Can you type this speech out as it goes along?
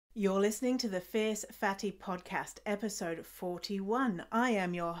You're listening to the Fierce Fatty Podcast, episode 41. I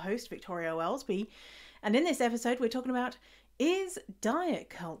am your host, Victoria Wellsby, and in this episode we're talking about, is diet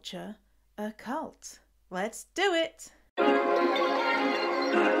culture a cult? Let's do it!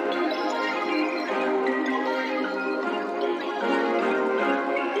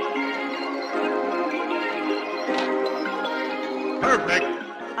 Perfect!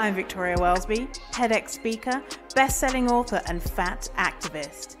 I'm Victoria Wellsby, TEDx speaker, best-selling author and fat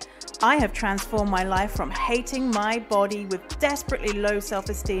activist. I have transformed my life from hating my body with desperately low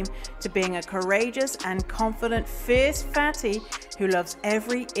self-esteem to being a courageous and confident, fierce fatty who loves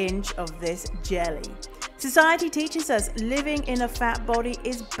every inch of this jelly. Society teaches us living in a fat body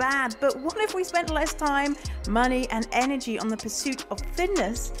is bad, but what if we spent less time, money and energy on the pursuit of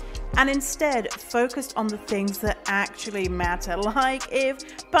thinness and instead focused on the things that actually matter, like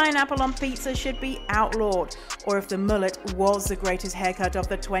if pineapple on pizza should be outlawed, or if the mullet was the greatest haircut of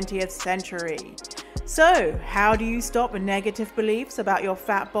the 20th century. So, how do you stop negative beliefs about your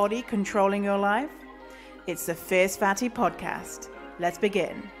fat body controlling your life? It's the Fierce Fatty Podcast. Let's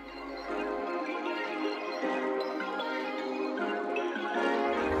begin.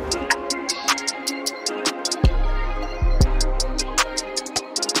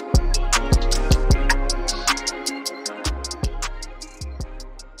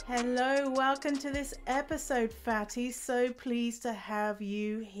 Hello, welcome to this episode, fatties. So pleased to have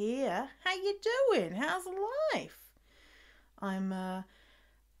you here. How you doing? How's life? I'm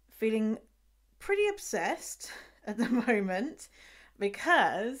feeling pretty obsessed at the moment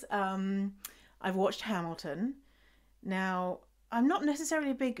because I've watched Hamilton. Now, I'm not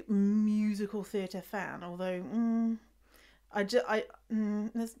necessarily a big musical theatre fan, although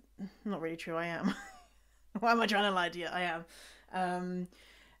that's not really true. I am. Why am I trying to lie to you? I am.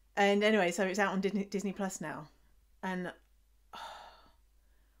 And anyway, so it's out on Disney Plus now. And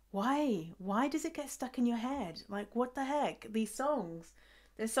why does it get stuck in your head? Like, what the heck? These songs,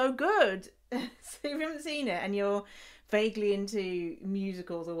 they're so good. So if you haven't seen it and you're vaguely into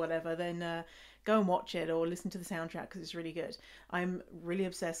musicals or whatever, then go and watch it or listen to the soundtrack because it's really good. I'm really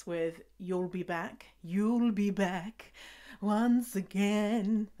obsessed with You'll Be Back once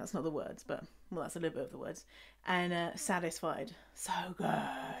again. That's not the words, but well, that's a little bit of the words. And Satisfied, so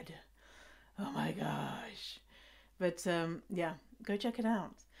good. Oh my gosh. But yeah, go check it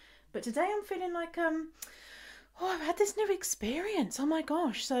out. But today I'm feeling like I've had this new experience. Oh my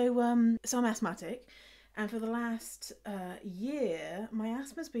gosh. So I'm asthmatic, and for the last year my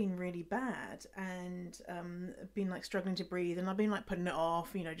asthma's been really bad, and I've been like struggling to breathe, and I've been like putting it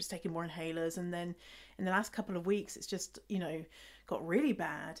off, just taking more inhalers, and then in the last couple of weeks it's just got really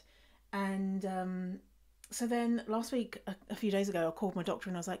bad. And so then last week, a few days ago, I called my doctor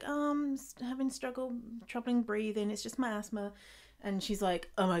and I was like, I'm having troubling breathing. It's just my asthma. And she's like,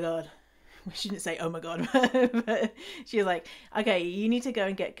 oh my God. Well, she didn't say, oh my God, but she was like, okay, you need to go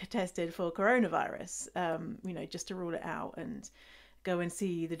and get tested for coronavirus, just to rule it out, and go and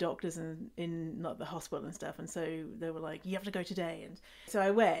see the doctors in not the hospital and stuff. And so they were like, you have to go today. And so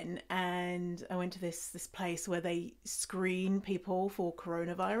I went to this place where they screen people for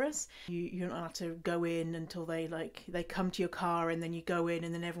coronavirus. You're not allowed to go in until they come to your car, and then you go in,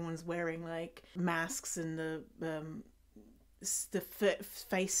 and then everyone's wearing like masks and the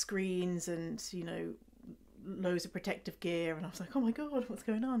face screens and loads of protective gear. And I was like, oh my God, what's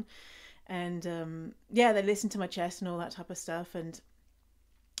going on? And they listened to my chest and all that type of stuff, and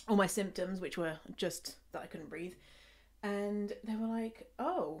all my symptoms, which were just that I couldn't breathe. And they were like,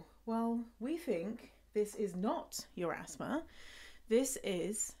 oh, well, we think this is not your asthma. This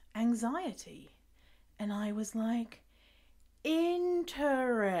is anxiety. And I was like, interesting.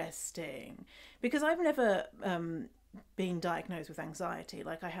 Because I've never been diagnosed with anxiety.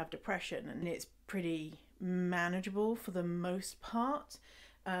 Like, I have depression, and it's pretty manageable for the most part.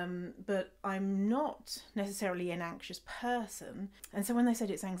 But I'm not necessarily an anxious person. And so when they said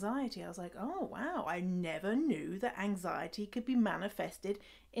it's anxiety, I was like, oh wow, I never knew that anxiety could be manifested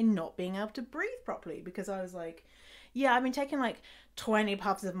in not being able to breathe properly. Because I was like, yeah, I've been taking like 20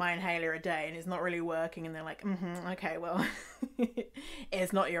 puffs of my inhaler a day and it's not really working. And they're like, okay, well,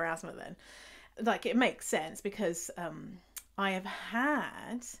 it's not your asthma then. Like, it makes sense because I have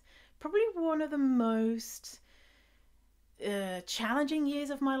had probably one of the most challenging years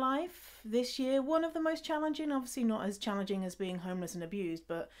of my life this year. One of the most challenging, obviously not as challenging as being homeless and abused,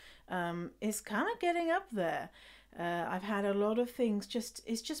 but it's kind of getting up there. I've had a lot of things,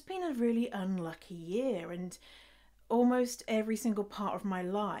 it's just been a really unlucky year, and almost every single part of my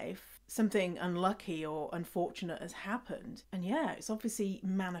life something unlucky or unfortunate has happened. And yeah, it's obviously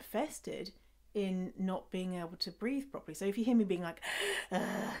manifested in not being able to breathe properly. So if you hear me being like,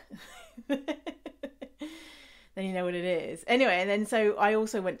 then you know what it is. Anyway, and then so I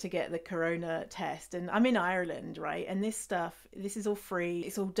also went to get the corona test, and I'm in Ireland, right? And this is all free.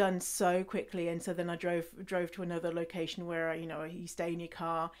 It's all done so quickly. And so then I drove to another location where, you know, you stay in your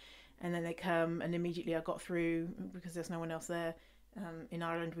car and then they come, and immediately I got through because there's no one else there. In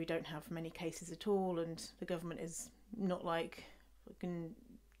Ireland, we don't have many cases at all, and the government is not like fucking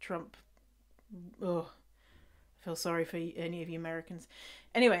Trump. Oh, I feel sorry for any of you Americans.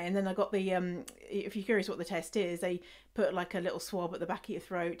 Anyway, and then I got the if you're curious what the test is, they put like a little swab at the back of your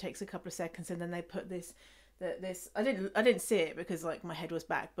throat, takes a couple of seconds, and then they put this I didn't see it because like my head was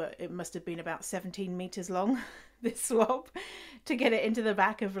back, but it must have been about 17 meters long, this swab, to get it into the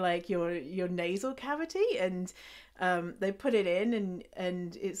back of like your nasal cavity, and they put it in,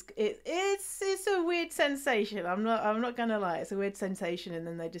 and it's a weird sensation. I'm not gonna lie, it's a weird sensation, and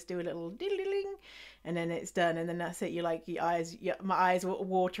then they just do a little diddling, and then it's done, and then that's it. You like my eyes were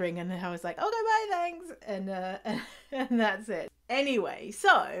watering, and I was like, okay, bye, thanks, and that's it. Anyway,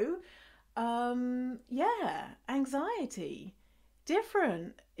 so yeah, anxiety,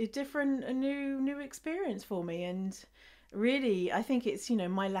 a new experience for me, and really I think it's, you know,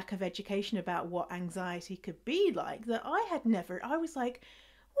 my lack of education about what anxiety could be like that I was like,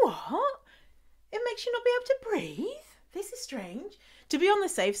 what? It makes you not be able to breathe? This is strange. To be on the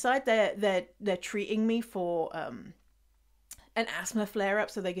safe side, they're treating me for an asthma flare-up,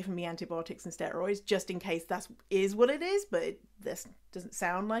 so they're giving me antibiotics and steroids just in case that is what it is, but this doesn't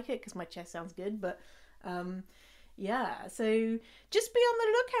sound like it because my chest sounds good. But yeah, so just be on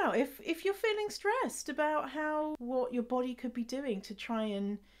the lookout if you're feeling stressed about what your body could be doing to try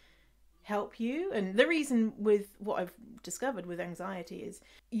and help you. And the reason with what I've discovered with anxiety is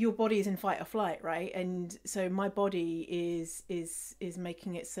your body is in fight or flight, right? And so my body is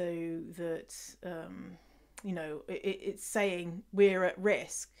making it so that you know, it's saying we're at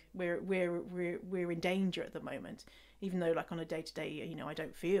risk, we're in danger at the moment, even though like on a day-to-day, you know, I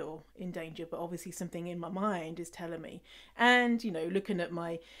don't feel in danger, but obviously something in my mind is telling me. And, you know, looking at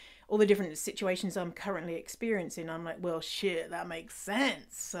all the different situations I'm currently experiencing, I'm like, well, shit, that makes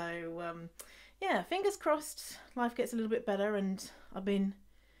sense. So yeah, fingers crossed life gets a little bit better. And I've been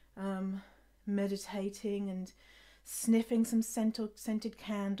meditating and sniffing some scented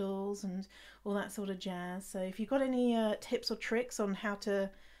candles and all that sort of jazz. So if you've got any tips or tricks on how to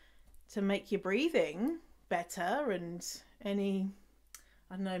make your breathing better, and any,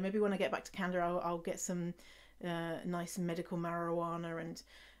 I don't know, maybe when I get back to Canada I'll get some nice medical marijuana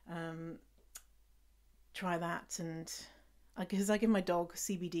and try that. And because I give my dog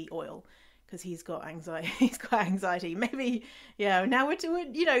CBD oil because he's got anxiety. Maybe, yeah, now we're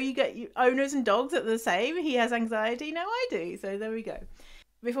doing, you know, you get owners and dogs that are the same. He has anxiety, now I do. So there we go.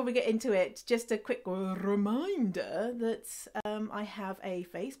 Before we get into it, just a quick reminder that I have a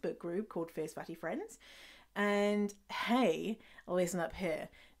Facebook group called Fierce Fatty Friends. And hey, listen up here.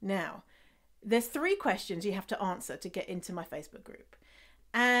 Now, there's 3 questions you have to answer to get into my Facebook group.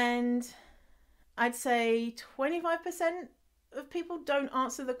 And I'd say 25% of people don't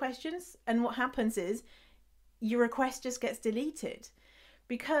answer the questions, and what happens is your request just gets deleted,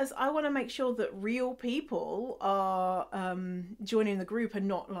 because I want to make sure that real people are joining the group and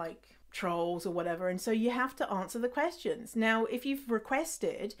not like trolls or whatever. And so you have to answer the questions. Now, if you've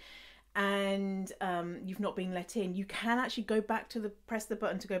requested and you've not been let in, you can actually go back to press the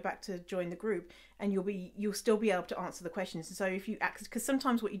button to go back to join the group, and you'll still be able to answer the questions. And so if you because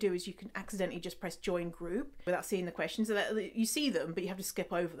sometimes what you do is you can accidentally just press join group without seeing the questions, so that you see them but you have to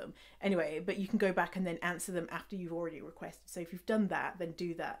skip over them anyway, but you can go back and then answer them after you've already requested. So if you've done that, then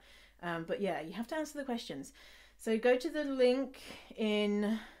do that. But yeah, you have to answer the questions. So go to the link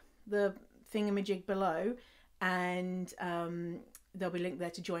in the thingamajig below, and there'll be a link there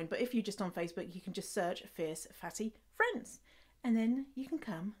to join. But if you're just on Facebook, you can just search Fierce Fatty Friends, and then you can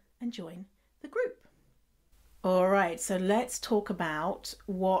come and join the group. All right, so let's talk about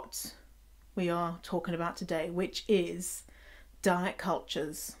what we are talking about today, which is diet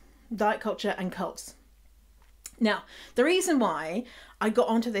culture and cults. Now, the reason why I got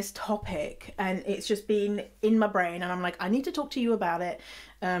onto this topic, and it's just been in my brain, and I'm like, I need to talk to you about it,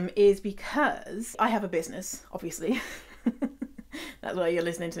 is because I have a business, obviously. That's why you're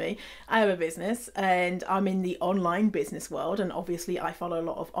listening to me. I have a business, and I'm in the online business world, and obviously I follow a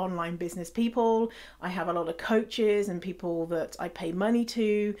lot of online business people. I have a lot of coaches and people that I pay money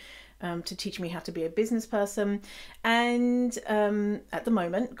to teach me how to be a business person. And at the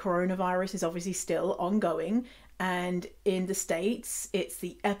moment, coronavirus is obviously still ongoing, and in the States it's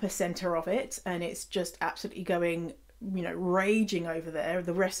the epicenter of it, and it's just absolutely going raging over there.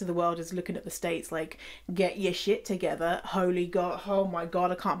 The rest of the world is looking at the States like, get your shit together. Holy God. Oh my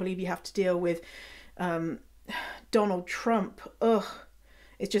God. I can't believe you have to deal with Donald Trump. Ugh.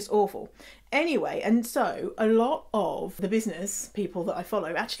 It's just awful. Anyway, and so a lot of the business people that I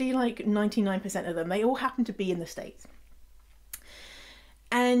follow, actually like 99% of them, they all happen to be in the States.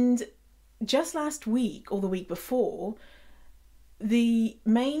 And just last week or the week before, the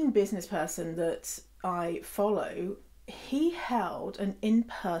main business person that I follow, he held an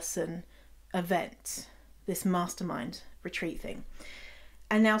in-person event, this mastermind retreat thing.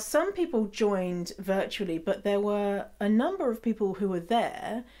 And now some people joined virtually, but there were a number of people who were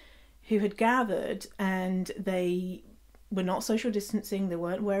there who had gathered, and they were not social distancing, they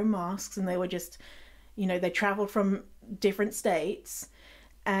weren't wearing masks, and they were just, they traveled from different states,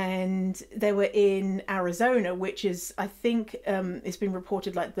 and they were in Arizona, which is, I think, it's been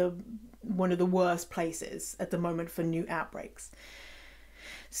reported like one of the worst places at the moment for new outbreaks.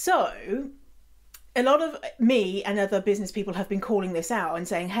 So a lot of me and other business people have been calling this out and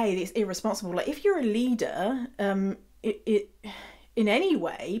saying, hey, it's irresponsible. Like, if you're a leader, in any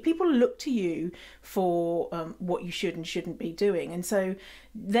way, people look to you for what you should and shouldn't be doing. And so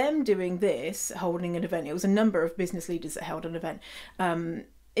them doing this, holding an event, it was a number of business leaders that held an event.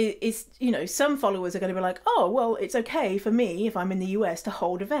 It's, some followers are going to be like, oh, well, it's okay for me if I'm in the US to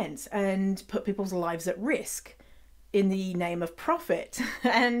hold events and put people's lives at risk in the name of profit.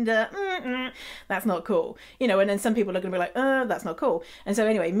 And that's not cool. And then some people are going to be like, that's not cool. And so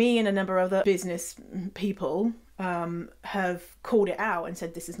anyway, me and a number of other business people have called it out and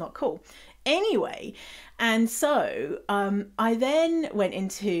said this is not cool. Anyway, and so I then went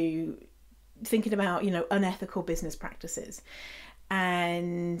into thinking about, unethical business practices.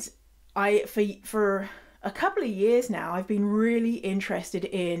 And for a couple of years now, I've been really interested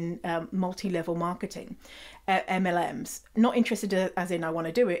in multi-level marketing, MLMs. Not interested as in I want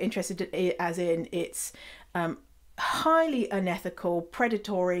to do it, interested as in it's highly unethical,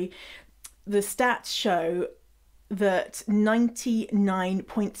 predatory. The stats show that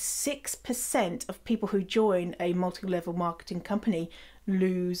 99.6% of people who join a multi-level marketing company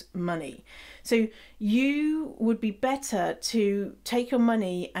lose money. So you would be better to take your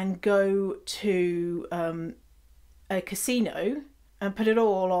money and go to a casino and put it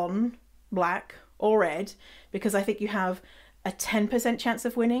all on black or red, because I think you have a 10% chance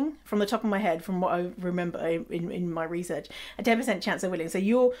of winning, from the top of my head, from what I remember in my research, a 10% chance of winning. So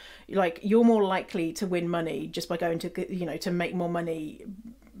you're more likely to win money just by going to, to make more money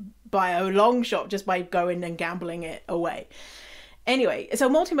by a long shot, just by going and gambling it away. Anyway, so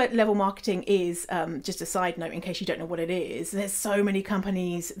multi-level marketing is, just a side note in case you don't know what it is, there's so many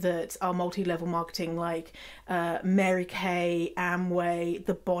companies that are multi-level marketing, like Mary Kay, Amway,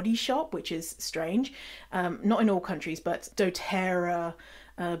 The Body Shop, which is strange, not in all countries, but doTERRA,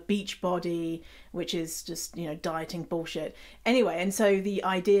 Beachbody, which is just, dieting bullshit. Anyway, and so the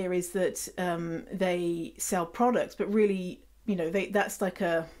idea is that they sell products, but really,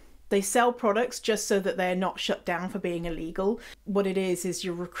 they sell products just so that they're not shut down for being illegal. What it is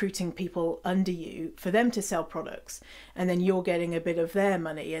you're recruiting people under you for them to sell products, and then you're getting a bit of their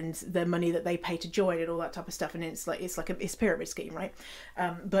money and the money that they pay to join and all that type of stuff. And it's a pyramid scheme, right?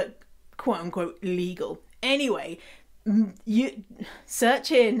 But quote unquote legal. Anyway, you search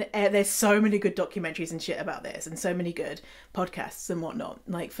in, there's so many good documentaries and shit about this, and so many good podcasts and whatnot.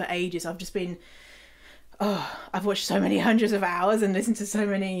 Like, for ages I've just been, I've watched so many hundreds of hours and listened to so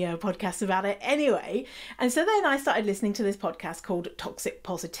many podcasts about it. Anyway, and so then I started listening to this podcast called Toxic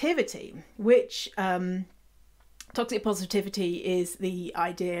Positivity, which toxic positivity is the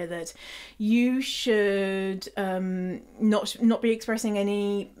idea that you should not be expressing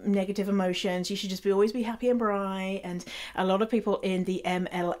any negative emotions. You should just always be happy and bright. And a lot of people in the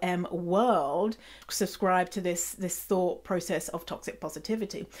MLM world subscribe to this thought process of toxic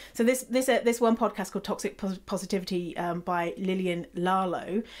positivity. So this one podcast called Toxic Positivity by Lillian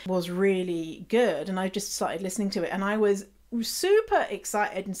Lalo was really good, and I just started listening to it, and I was super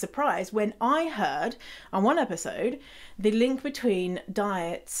excited and surprised when I heard on one episode the link between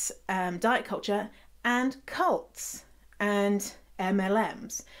diets, diet culture, and cults and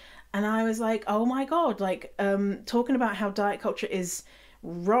MLMs. And I was like, oh my God, talking about how diet culture is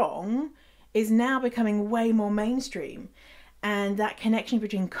wrong is now becoming way more mainstream. And that connection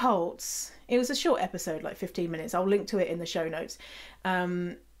between cults, it was a short episode, like 15 minutes. I'll link to it in the show notes.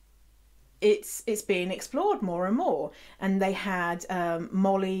 It's being explored more and more. And they had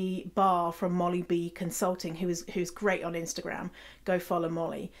Molly Barr from Molly B Consulting, who's great on Instagram. Go follow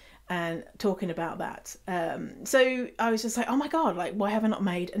Molly, and talking about that. So I was just like, oh my God, why have I not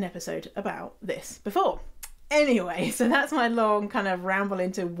made an episode about this before? Anyway, so that's my long kind of ramble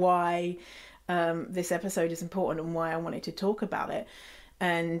into why this episode is important and why I wanted to talk about it,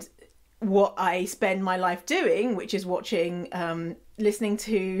 and what I spend my life doing, which is watching, listening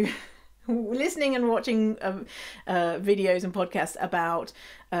and watching videos and podcasts about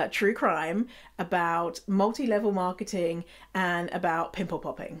true crime, about multi-level marketing, and about pimple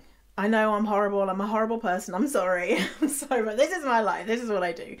popping. I know I'm horrible. I'm a horrible person. I'm sorry. I'm sorry, but this is my life. This is what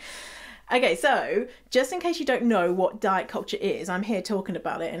I do. Okay, so just in case you don't know what diet culture is, I'm here talking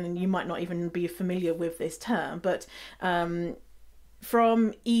about it, and you might not even be familiar with this term, but from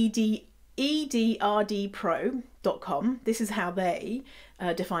edrdpro.com, this is how they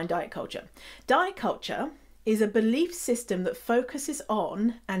define diet culture. Diet culture is a belief system that focuses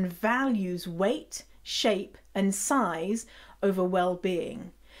on and values weight, shape, and size over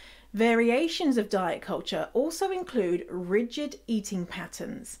well-being. Variations of diet culture also include rigid eating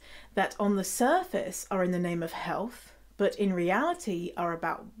patterns that on the surface are in the name of health, but in reality are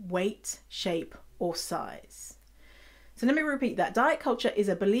about weight, shape, or size. So let me repeat that. Diet culture is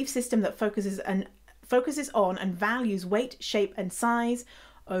a belief system that focuses on and values weight, shape, and size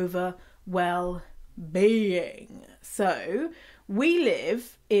over well-being. So we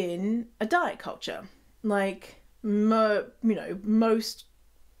live in a diet culture, like most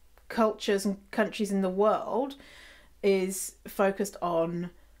cultures and countries in the world is focused on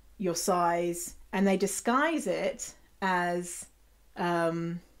your size, and they disguise it as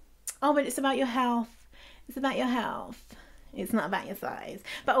but it's about your health. It's about your health. It's not about your size.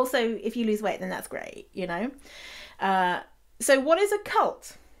 But also, if you lose weight, then that's great, you know. So what is a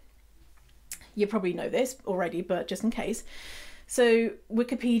cult? You probably know this already, but just in case. So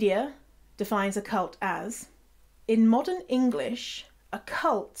Wikipedia defines a cult as, in modern English, a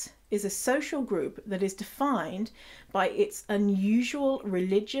cult is a social group that is defined by its unusual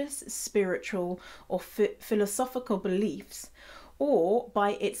religious, spiritual, or philosophical beliefs, or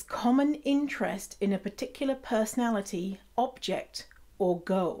by its common interest in a particular personality, object, or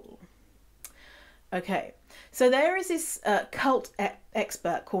goal. Okay, so there is this cult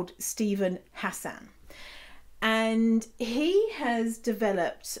expert called Stephen Hassan, and he has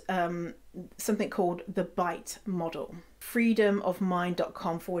developed something called the BITE model.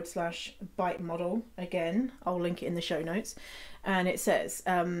 freedomofmind.com/BITE model. Again, I'll link it in the show notes. And it says,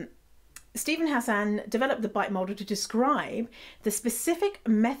 Stephen Hassan developed the BITE model to describe the specific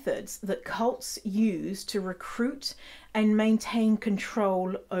methods that cults use to recruit and maintain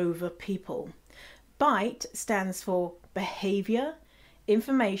control over people. BITE stands for behavior,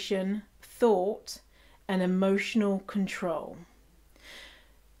 information, thought, and emotional control.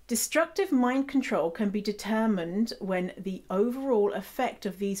 Destructive mind control can be determined when the overall effect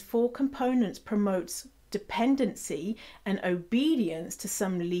of these four components promotes dependency and obedience to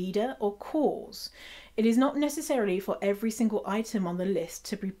some leader or cause. It is not necessarily for every single item on the list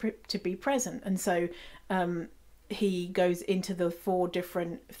to be present. And so he goes into the four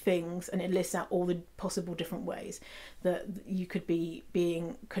different things, and it lists out all the possible different ways that you could be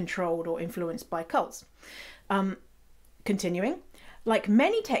being controlled or influenced by cults. Continuing. Like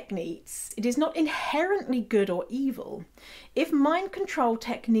many techniques, it is not inherently good or evil. If mind control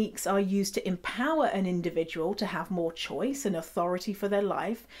techniques are used to empower an individual to have more choice and authority for their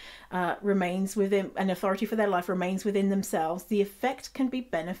life remains within themselves, the effect can be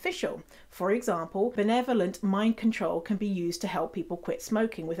beneficial. For example, benevolent mind control can be used to help people quit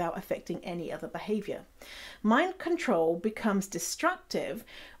smoking without affecting any other behavior. Mind control becomes destructive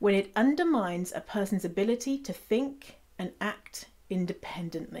when it undermines a person's ability to think and act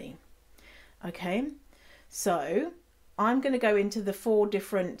independently. Okay, so I'm going to go into the four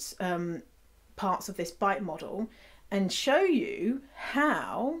different parts of this BITE model and show you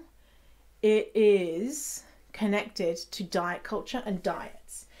how it is connected to diet culture and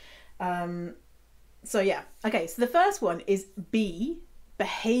diets. So yeah, okay, so the first one is B,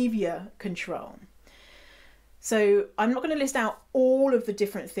 behavior control. So I'm not going to list out all of the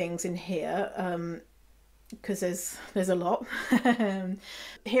different things in here because there's a lot.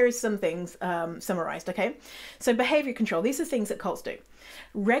 Here is some things summarized. Okay, so behavior control, these are things that cults do.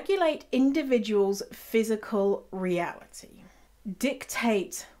 Regulate individuals' physical reality,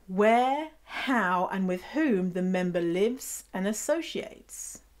 dictate where, how, and with whom the member lives and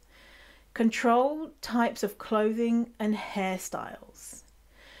associates, control types of clothing and hairstyles,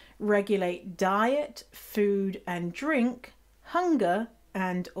 regulate diet, food and drink, hunger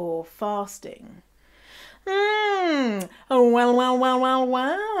and or fasting. Well.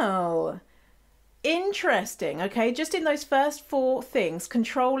 Interesting. Okay, just in those first four things,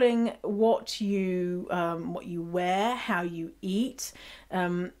 controlling what you wear, how you eat,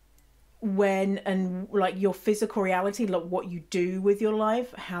 when, and like your physical reality, like what you do with your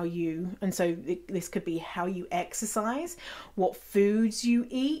life, and so this could be how you exercise, what foods you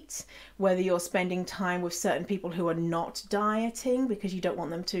eat, whether you're spending time with certain people who are not dieting because you don't want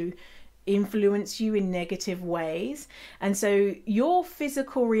them to influence you in negative ways. And so your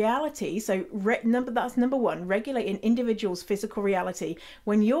physical reality, so that's number one, regulate an individual's physical reality.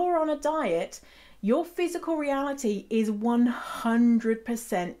 When you're on a diet, your physical reality is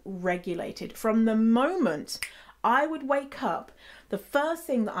 100% regulated. From the moment I would wake up, the first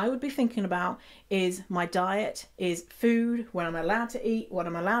thing that I would be thinking about is my diet, is food, when I'm allowed to eat, what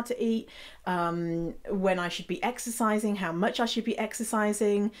I'm allowed to eat, when I should be exercising, how much I should be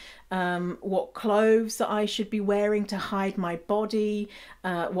exercising, what clothes that I should be wearing to hide my body,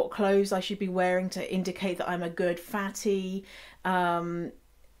 what clothes I should be wearing to indicate that I'm a good fatty,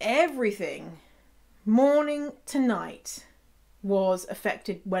 everything, morning to night, was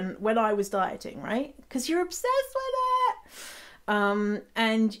affected when I was dieting, right? Because you're obsessed with it.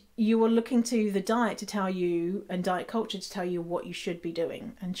 And you are looking to the diet to tell you, and diet culture to tell you what you should be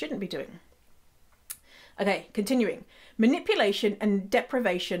doing and shouldn't be doing. Okay, continuing. Manipulation and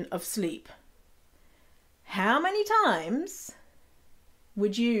deprivation of sleep. How many times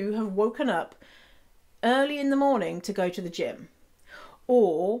would you have woken up early in the morning to go to the gym?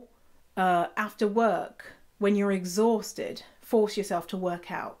 Or after work, when you're exhausted, force yourself to work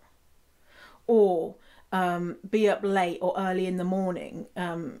out? Or be up late or early in the morning,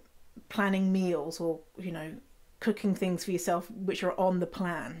 planning meals, or, cooking things for yourself which are on the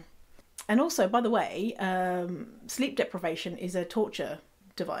plan. And also, by the way, sleep deprivation is a torture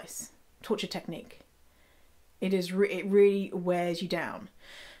technique. It really wears you down.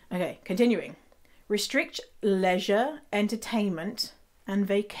 Okay, continuing. Restrict leisure, entertainment, and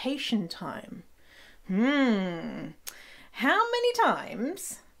vacation time. How many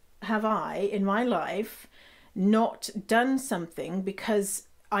times have I in my life not done something because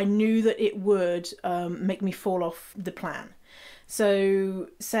I knew that it would make me fall off the plan? So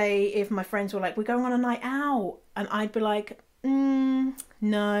say if my friends were like, we're going on a night out, and I'd be like,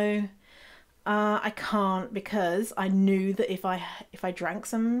 no, I can't, because I knew that if I drank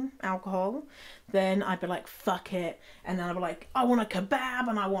some alcohol, then I'd be like, fuck it, and then I'd be like, I want a kebab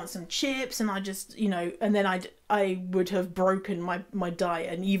and I want some chips, and I just, and then I would have broken my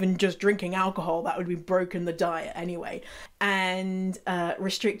diet, and even just drinking alcohol, that would be broken the diet anyway. And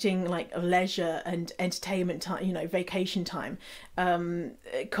restricting like leisure and entertainment time, vacation time,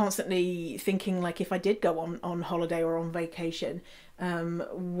 constantly thinking like, if I did go on holiday or on vacation,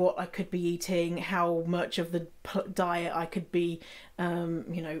 what I could be eating, how much of the diet I could be,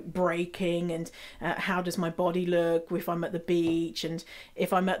 breaking, and how does my body look if I'm at the beach, and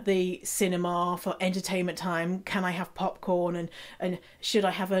if I'm at the cinema for entertainment time, can I have popcorn, and should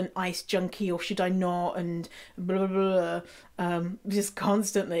I have an ice junkie or should I not, and blah blah blah, just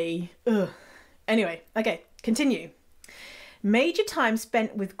constantly. Anyway, okay, continue. Major time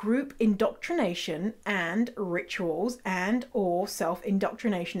spent with group indoctrination and rituals and or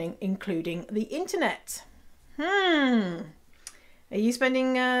self-indoctrination, including the internet. Are you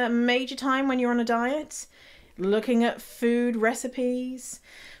spending major time when you're on a diet looking at food recipes,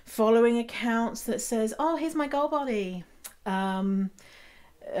 following accounts that says, oh, here's my goal body, learning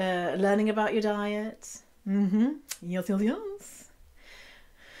about your diet? Yes.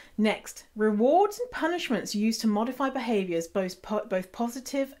 Next, rewards and punishments used to modify behaviours, both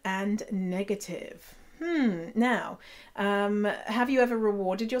positive and negative. Now, have you ever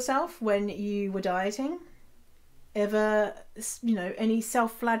rewarded yourself when you were dieting? Ever, any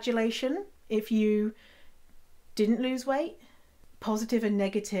self-flagellation if you didn't lose weight? Positive and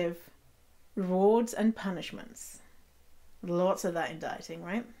negative rewards and punishments. Lots of that in dieting,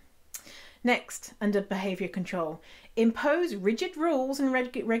 right? Next, under behaviour control, impose rigid rules and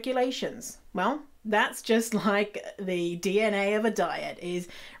regulations. Well, that's just like the DNA of a diet, is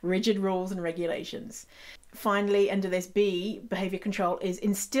rigid rules and regulations. Finally, under this B, behaviour control, is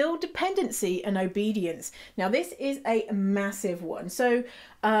instill dependency and obedience. Now, this is a massive one. So,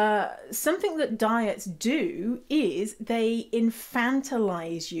 something that diets do is they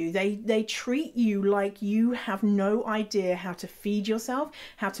infantilize you. They treat you like you have no idea how to feed yourself,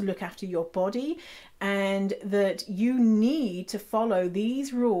 how to look after your body, and that you need to follow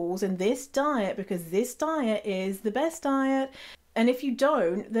these rules and this diet because this diet is the best diet. And if you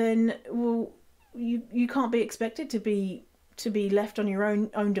don't, then, well, you can't be expected to be left on your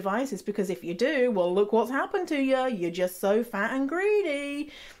own devices, because if you do, well, look what's happened to you. You're just so fat and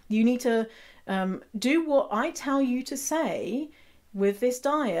greedy. You need to do what I tell you to say with this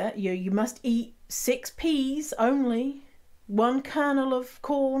diet. You must eat 6 peas only, one kernel of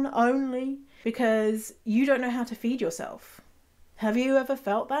corn only, because you don't know how to feed yourself. Have you ever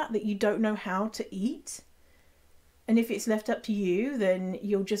felt that you don't know how to eat? And if it's left up to you, then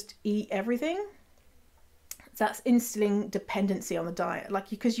you'll just eat everything. That's instilling dependency on the diet.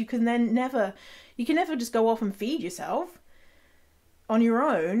 Because you can never just go off and feed yourself on your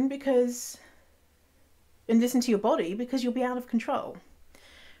own and listen to your body, because you'll be out of control,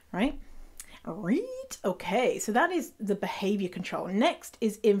 right? Okay, so that is the behavior control. Next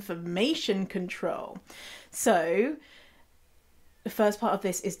is information control. So the first part of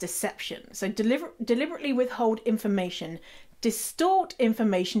this is deception. So deliberately withhold information, distort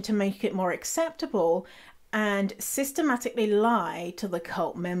information to make it more acceptable, and systematically lie to the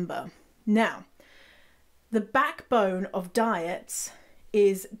cult member. Now, the backbone of diets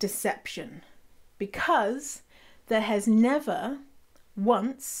is deception, because there has never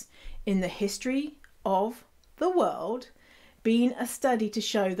once in the history of the world been a study to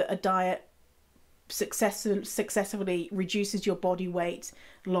show that a diet successfully reduces your body weight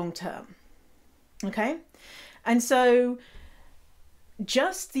long term. Okay? And so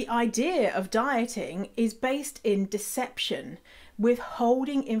just the idea of dieting is based in deception,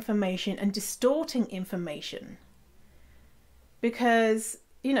 withholding information and distorting information. Because,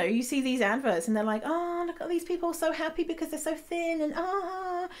 you know, you see these adverts and they're like, oh, look at these people so happy because they're so thin, and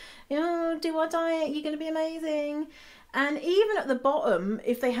you know, do our diet, you're going to be amazing. And even at the bottom,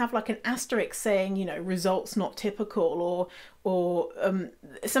 if they have like an asterisk saying, you know, results not typical, or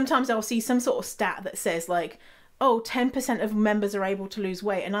sometimes I'll see some sort of stat that says like, oh, 10% of members are able to lose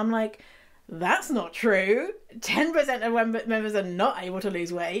weight. And I'm like, that's not true. 10% of members are not able to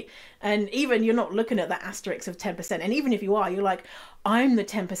lose weight. And even you're not looking at that asterisk of 10%. And even if you are, you're like, I'm the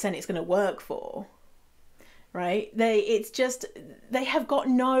 10% it's going to work for. Right? They have got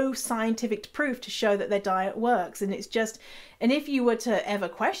no scientific proof to show that their diet works. And if you were to ever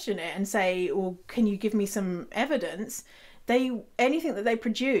question it and say, well, can you give me some evidence? Anything that they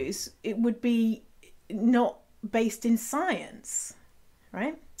produce, it would be not based in science,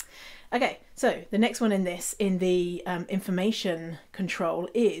 right? Okay, so the next one in the information control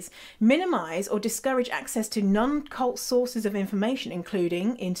is minimize or discourage access to non-cult sources of information,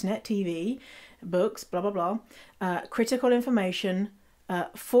 including internet, TV, books, blah, blah, blah, critical information,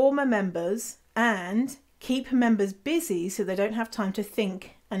 former members, and keep members busy so they don't have time to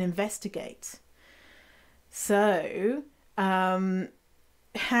think and investigate. So,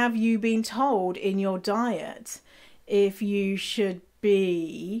 have you been told in your diet if you should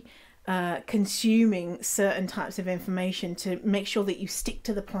be consuming certain types of information to make sure that you stick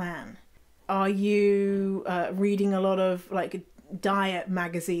to the plan? Are you reading a lot of like diet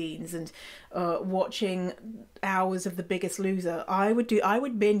magazines and watching hours of The Biggest Loser? I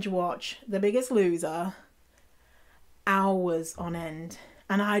would binge watch The Biggest Loser hours on end,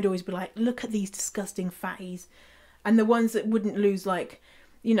 and I'd always be like, look at these disgusting fatties. And the ones that wouldn't lose, like,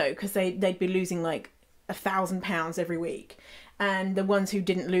 you know, because they'd be losing like 1,000 pounds every week. And the ones who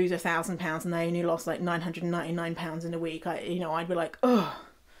didn't lose 1,000 pounds and they only lost like 999 pounds in a week, I'd be like, oh,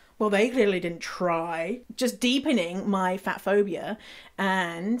 well, they clearly didn't try. Just deepening my fat phobia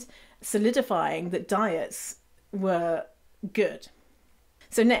and solidifying that diets were good.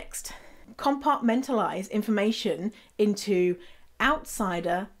 So next, compartmentalize information into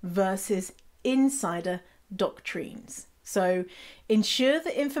outsider versus insider doctrines. So ensure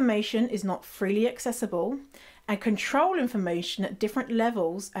that information is not freely accessible, and control information at different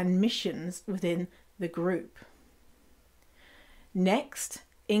levels and missions within the group. Next,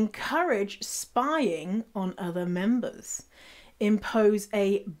 encourage spying on other members. Impose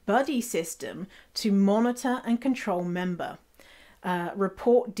a buddy system to monitor and control member.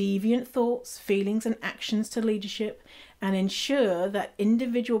 Report deviant thoughts, feelings and actions to leadership, and ensure that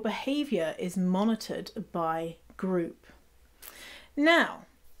individual behaviour is monitored by group. Now,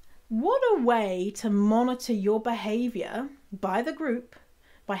 what a way to monitor your behaviour by the group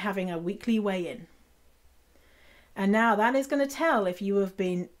by having a weekly weigh-in. And now that is going to tell if you have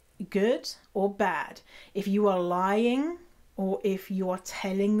been good or bad, if you are lying or if you are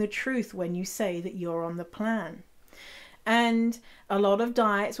telling the truth when you say that you're on the plan. And a lot of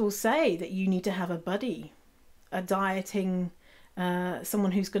diets will say that you need to have a buddy, a dieting,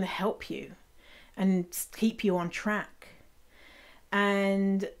 someone who's going to help you and keep you on track.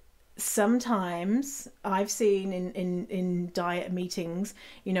 And sometimes I've seen in diet meetings,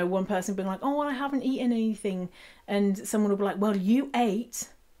 you know, one person being like, oh, I haven't eaten anything. And someone will be like, well, you ate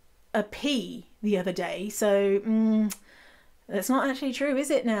a pea the other day. So that's not actually true,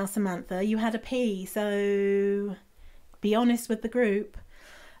 is it now, Samantha? You had a pea. So be honest with the group.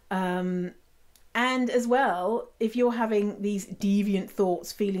 And as well, if you're having these deviant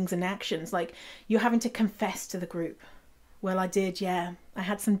thoughts, feelings, and actions, like you're having to confess to the group, well, I did, yeah. I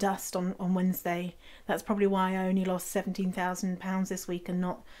had some dust on Wednesday. That's probably why I only lost £17,000 this week and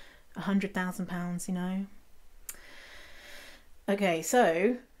not £100,000, you know. Okay,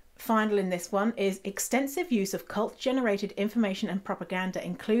 so final in this one is extensive use of cult-generated information and propaganda,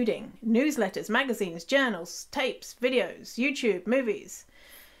 including newsletters, magazines, journals, tapes, videos, YouTube, movies,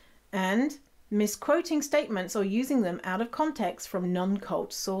 and misquoting statements or using them out of context from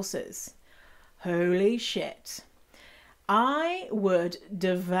non-cult sources. Holy shit. I would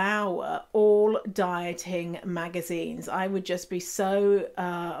devour all dieting magazines. I would just be so,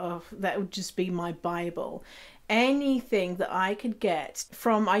 that would just be my Bible. Anything that I could get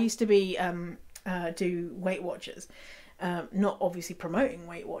from, I used to be, do Weight Watchers. Not obviously promoting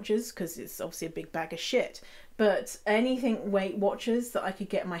Weight Watchers because it's obviously a big bag of shit, but anything Weight Watchers that I could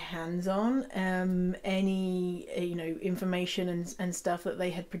get my hands on, any, you know, information and stuff that they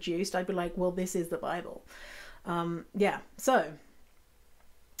had produced, I'd be like, well, this is the Bible. Yeah, so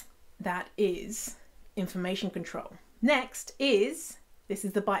that is information control. Next is, this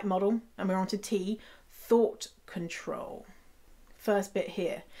is the bite model, and we're on to T, thought control. First bit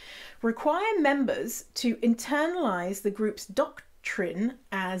here. Require members to internalize the group's doctrine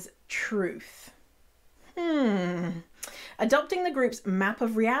as truth. Adopting the group's map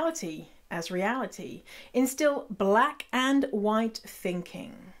of reality as reality. Instill black and white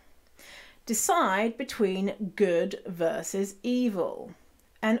thinking. Decide between good versus evil.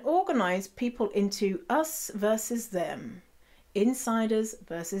 And organize people into us versus them. Insiders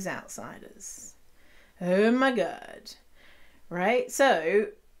versus outsiders. Oh my God. Right? So,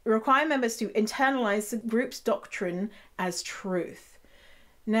 require members to internalize the group's doctrine as truth.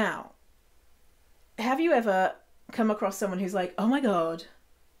 Now, have you ever come across someone who's like, oh my God,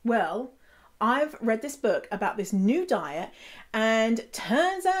 well, I've read this book about this new diet, and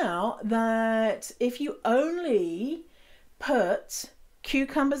turns out that if you only put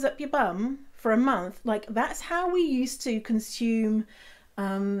cucumbers up your bum for a month, like that's how we used to consume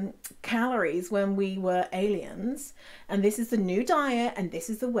calories when we were aliens, and this is the new diet, and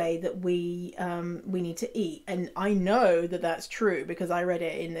this is the way that we need to eat. And I know that that's true because I read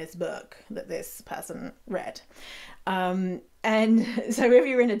it in this book that this person read. And so if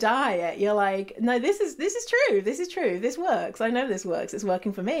you're in a diet, you're like, no, this is true, this works, I know this works, it's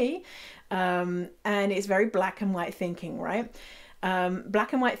working for me. And it's very black and white thinking, right?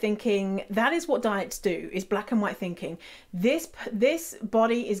 Black and white thinking, that is what diets do, is black and white thinking. This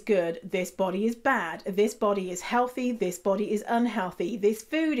body is good, this body is bad, this body is healthy, this body is unhealthy, this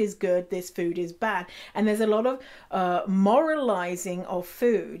food is good, this food is bad. And there's a lot of moralizing of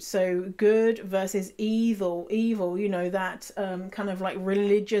food. So good versus evil, you know, that kind of like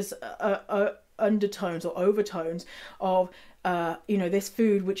religious undertones or overtones of, you know, this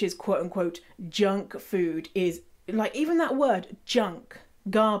food which is quote unquote junk food is, like, even that word junk,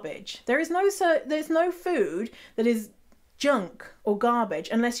 garbage. There's no food that is junk or garbage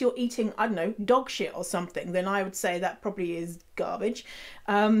unless you're eating, I don't know, dog shit or something. Then I would say that probably is garbage.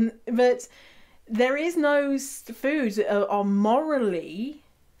 But there is no foods that are morally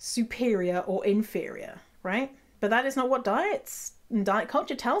superior or inferior, right? But that is not what diet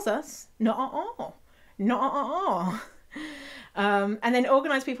culture tells us. Not at all. Not at all. And then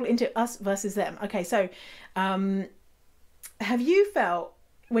organize people into us versus them. Okay, so have you felt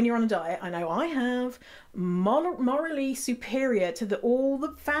when you're on a diet, I know I have, morally superior to all the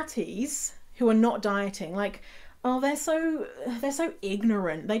fatties who are not dieting? Like, oh, they're so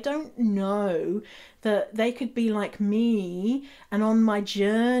ignorant. They don't know that they could be like me and on my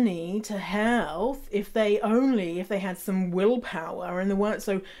journey to health if they had some willpower and they weren't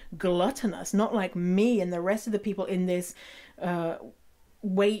so gluttonous, not like me and the rest of the people in this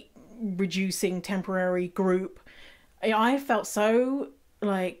weight reducing temporary group. I felt so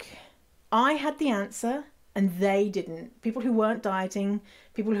like I had the answer and they didn't. People who weren't dieting,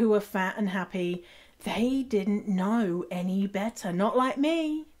 people who were fat and happy, they didn't know any better, not like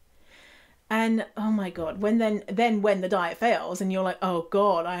me. And oh my God, when the diet fails and you're like, oh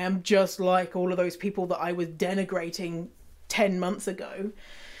God, I am just like all of those people that I was denigrating 10 months ago.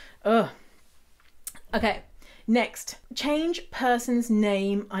 Ugh. Okay. Next, change person's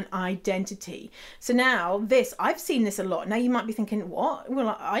name and identity. So now this, I've seen this a lot. Now you might be thinking, what?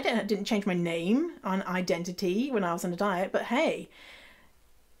 Well, I didn't change my name and identity when I was on a diet, but hey,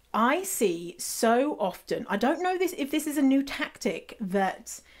 I see so often, I don't know if this is a new tactic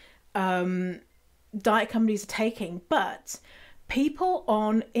that diet companies are taking, but people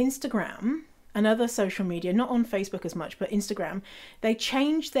on Instagram and other social media, not on Facebook as much, but Instagram, they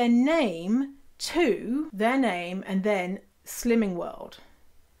change their name to their name and then Slimming World,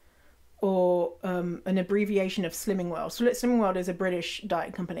 or an abbreviation of Slimming World. So Slimming World is a British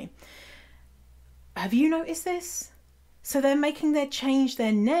diet company. Have you noticed this? So they're making change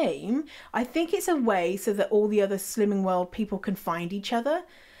their name. I think it's a way so that all the other Slimming World people can find each other.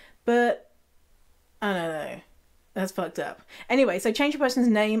 But I don't know. That's fucked up. Anyway, so change a person's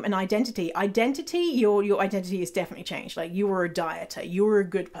name and identity. Your identity is definitely changed. Like, you were a dieter. You were a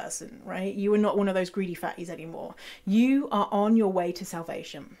good person, right? You were not one of those greedy fatties anymore. You are on your way to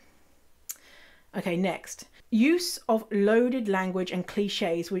salvation. Okay, next. Use of loaded language and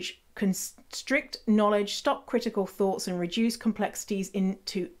cliches which constrict knowledge, stop critical thoughts, and reduce complexities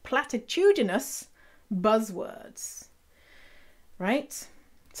into platitudinous buzzwords. Right?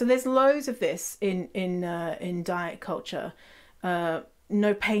 So there's loads of this in diet culture.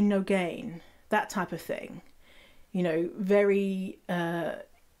 No pain, no gain. That type of thing. You know, very,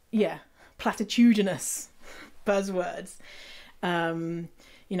 platitudinous buzzwords.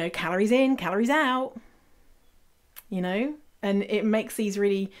 You know, calories in, calories out. You know? And it makes these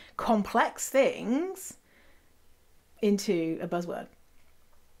really complex things into a buzzword.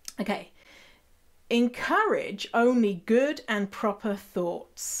 Okay. Encourage only good and proper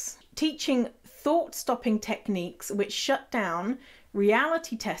thoughts. Teaching thought-stopping techniques which shut down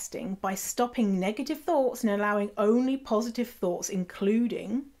reality testing by stopping negative thoughts and allowing only positive thoughts,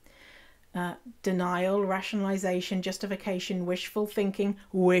 including denial, rationalization, justification, wishful thinking,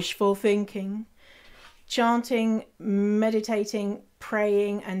 chanting, meditating,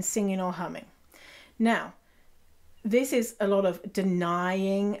 praying, and singing or humming. Now, this is a lot of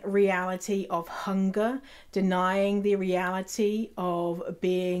denying reality of hunger, denying the reality of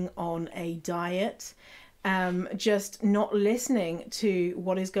being on a diet, just not listening to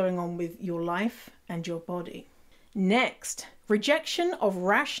what is going on with your life and your body. Next, rejection of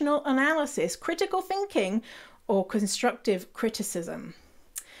rational analysis, critical thinking, or constructive criticism.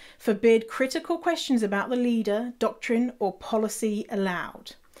 Forbid critical questions about the leader, doctrine, or policy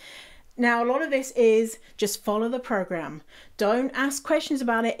allowed. Now, a lot of this is just follow the program. Don't ask questions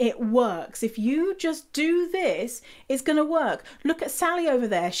about it. It works. If you just do this, it's going to work. Look at Sally over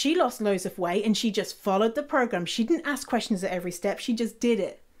there. She lost loads of weight and she just followed the program. She didn't ask questions at every step. She just did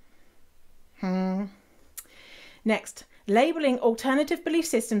it. Next, labeling alternative belief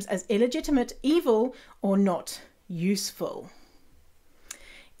systems as illegitimate, evil, or not useful.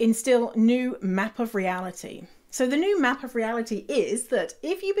 Instill new map of reality. So the new map of reality is that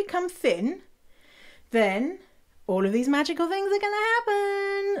if you become thin, then all of these magical things are going to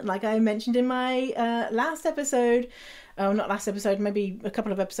happen. Like I mentioned in my last episode, not last episode, maybe a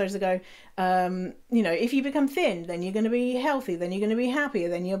couple of episodes ago, you know, if you become thin, then you're going to be healthy, then you're going to be happier,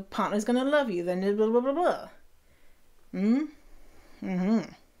 then your partner's going to love you, then blah, blah, blah, blah.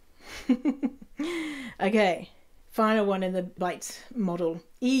 Okay, final one in the BITE model.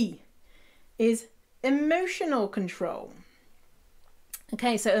 E is emotional control.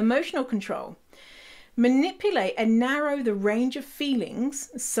 Okay, so emotional control. Manipulate and narrow the range of feelings.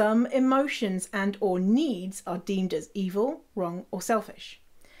 Some emotions and or needs are deemed as evil, wrong, or selfish.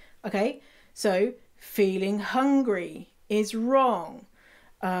 Okay, so feeling hungry is wrong.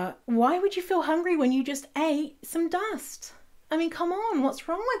 Why would you feel hungry when you just ate some dust? I mean, come on, what's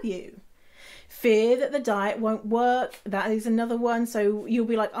wrong with you? Fear that the diet won't work. That is another one. So you'll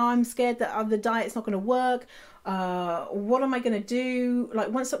be like, oh, I'm scared that the diet's not going to work. What am I going to do? Like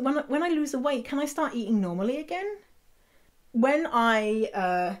when I lose the weight, can I start eating normally again? When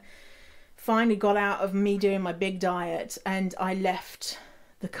I finally got out of me doing my big diet and I left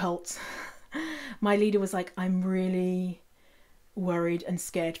the cult, my leader was like, I'm really worried and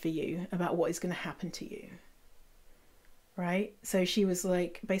scared for you about what is going to happen to you. Right? So she was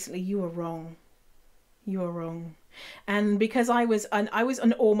like, basically, you were wrong. You were wrong. And because I was an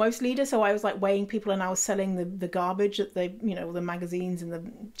almost leader, so I was like weighing people and I was selling the garbage that they, you know, the magazines and the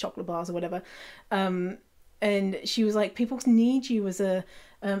chocolate bars or whatever. And she was like, people need you as a,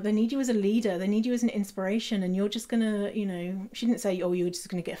 they need you as a leader. They need you as an inspiration. And you're just going to, you know, she didn't say, oh, you're just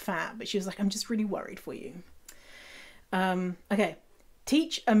going to get fat. But she was like, I'm just really worried for you. Okay.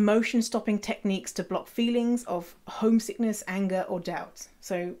 Teach emotion-stopping techniques to block feelings of homesickness, anger, or doubt.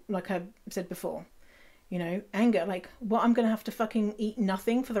 So, like I said before, you know, anger, like, what, I'm going to have to fucking eat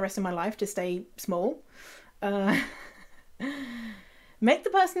nothing for the rest of my life to stay small? Make the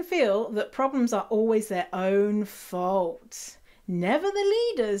person feel that problems are always their own fault, never the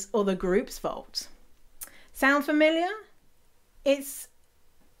leader's or the group's fault. Sound familiar? It's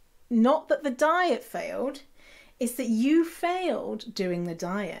not that the diet failed. It's that you failed doing the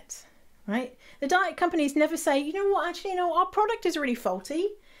diet, right? The diet companies never say, you know what, actually, you know, our product is really faulty.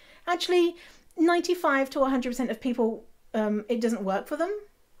 Actually, 95 to 100% of people, it doesn't work for them.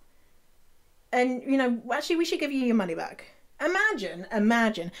 And, you know, actually, we should give you your money back. Imagine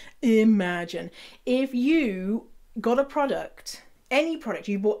if you got a product, any product,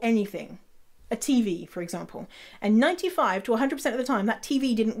 you bought anything, a TV, for example, and 95 to 100% of the time that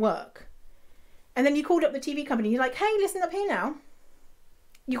TV didn't work. And then you called up the TV company, you're like, hey, listen up here now.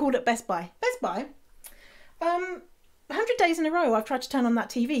 You called up Best Buy. 100 days in a row I've tried to turn on that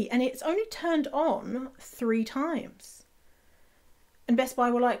TV and it's only turned on 3 times. And Best Buy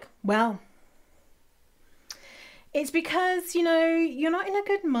were like, well, it's because, you know, you're not in a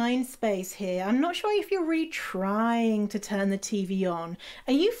good mind space here. I'm not sure if you're really trying to turn the TV on.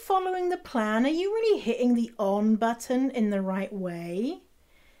 Are you following the plan? Are you really hitting the on button in the right way?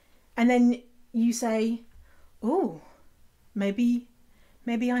 And then you say, oh, maybe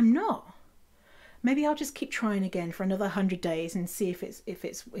I'm not. Maybe I'll just keep trying again for another 100 days and see if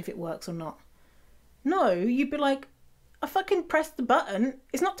it works or not. No, you'd be like, I fucking pressed the button.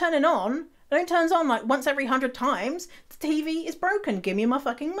 It's not turning on. It only turns on like once every 100 times. The TV is broken. Give me my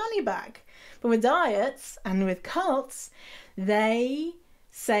fucking money back. But with diets and with cults, they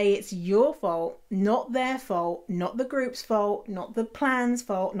say it's your fault, not their fault, not the group's fault, not the plan's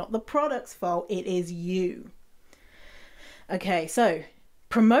fault, not the product's fault. It is you. Okay, so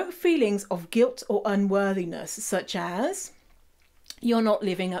promote feelings of guilt or unworthiness, such as you're not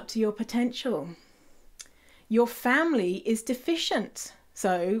living up to your potential. Your family is deficient.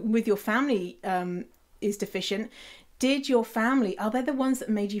 So with your family is deficient, did your family, are they the ones that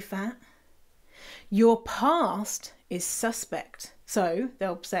made you fat? Your past is suspect. So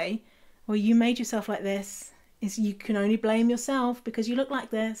they'll say, well, you made yourself like this. You can only blame yourself because you look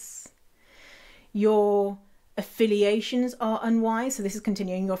like this. Your affiliations are unwise. So this is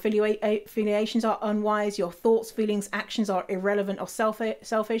continuing. Your affiliations are unwise. Your thoughts, feelings, actions are irrelevant or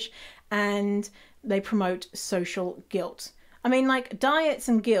selfish. And they promote social guilt. I mean, like, diets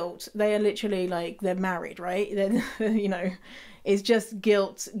and guilt, they are literally like, they're married, right? They're, you know, it's just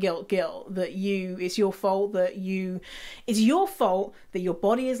guilt, that it's your fault that it's your fault that your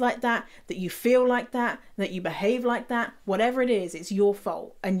body is like that you feel like that you behave like that, whatever it is, it's your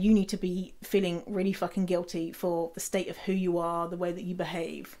fault. And you need to be feeling really fucking guilty for the state of who you are, the way that you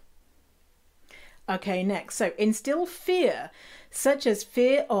behave. Okay, next. So instill fear, such as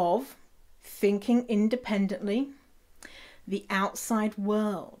fear of thinking independently, the outside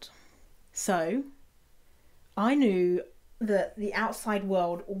world. So I knew that the outside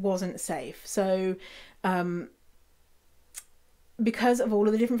world wasn't safe. So because of all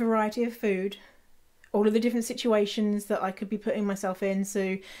of the different variety of food, all of the different situations that I could be putting myself in.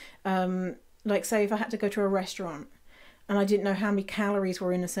 So like, say if I had to go to a restaurant and I didn't know how many calories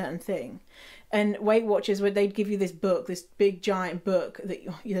were in a certain thing. And Weight Watchers, where they'd give you this book, this big giant book that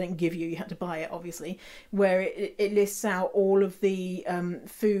you didn't give you had to buy it, obviously, where it lists out all of the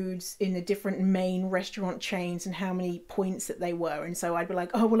foods in the different main restaurant chains and how many points that they were. And so I'd be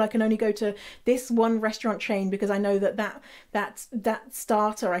like, oh, well, I can only go to this one restaurant chain because I know that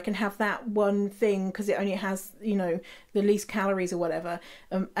starter, I can have that one thing because it only has, you know, the least calories or whatever.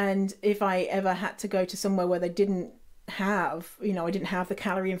 And if I ever had to go to somewhere where they didn't have, you know, I didn't have the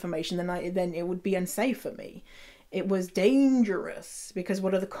calorie information, then it would be unsafe for me. It was dangerous because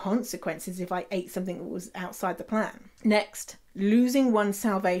what are the consequences if I ate something that was outside the plan? Next, losing one's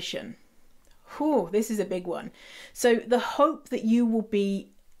salvation. Whew, this is a big one. So the hope that you will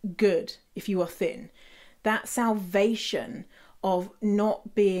be good if you are thin, that salvation of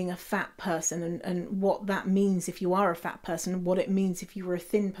not being a fat person and what that means if you are a fat person, what it means if you were a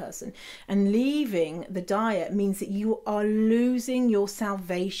thin person. And leaving the diet means that you are losing your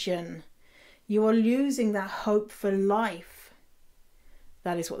salvation. You are losing that hope for life.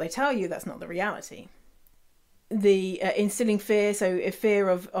 That is what they tell you. That's not the reality. The instilling fear, so a fear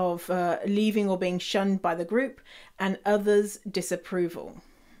of leaving or being shunned by the group and others' disapproval.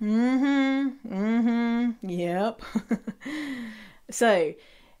 Yep. So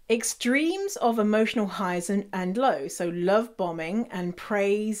extremes of emotional highs and lows. So love bombing and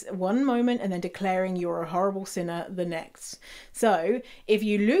praise one moment and then declaring you're a horrible sinner the next. So if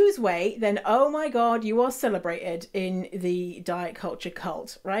you lose weight, then oh my God, you are celebrated in the diet culture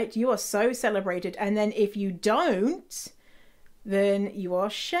cult, right? You are so celebrated. And then if you don't, then you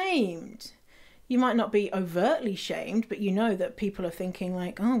are shamed. You might not be overtly shamed, but you know that people are thinking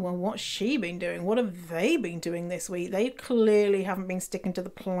like, oh, well, what's she been doing? What have they been doing this week? They clearly haven't been sticking to the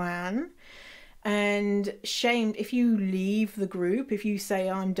plan. And shamed if you leave the group, if you say,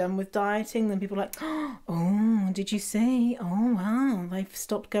 oh, I'm done with dieting, then people are like, oh, did you see? Oh, wow, they've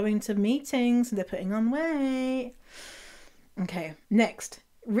stopped going to meetings and they're putting on weight. Okay, next,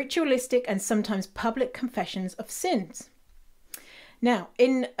 ritualistic and sometimes public confessions of sins. Now,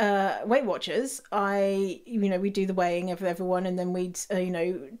 in Weight Watchers, we do the weighing of everyone, and then we'd,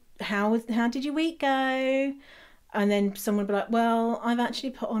 how did your week go? And then someone would be like, well, I've actually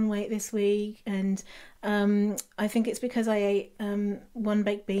put on weight this week, and I think it's because I ate one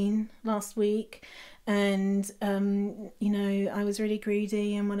baked bean last week, and I was really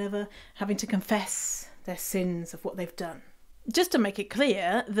greedy and whatever, having to confess their sins of what they've done. Just to make it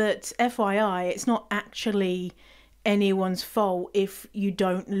clear that FYI, it's not actually anyone's fault if you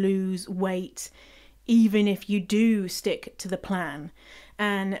don't lose weight, even if you do stick to the plan.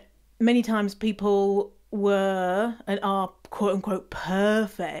 And many times people were and are quote unquote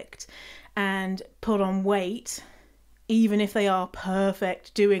perfect and put on weight, even if they are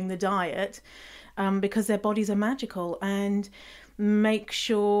perfect doing the diet, because their bodies are magical, and make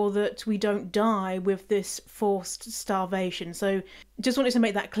sure that we don't die with this forced starvation. So just wanted to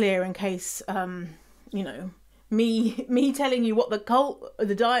make that clear in case me telling you what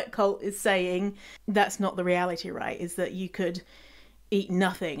the diet cult is saying, that's not the reality, right? Is that you could eat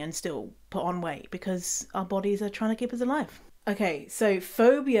nothing and still put on weight, because our bodies are trying to keep us alive. Okay, so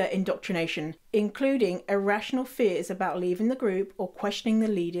phobia indoctrination, including irrational fears about leaving the group or questioning the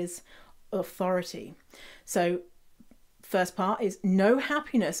leader's authority. So first part is no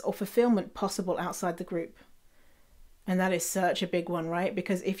happiness or fulfillment possible outside the group. And that is such a big one, right?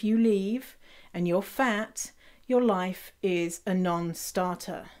 Because if you leave and you're fat, your life is a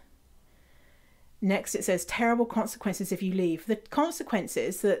non-starter. Next, it says terrible consequences if you leave. The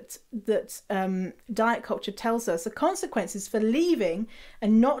consequences that diet culture tells us, the consequences for leaving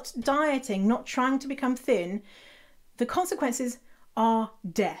and not dieting, not trying to become thin, the consequences are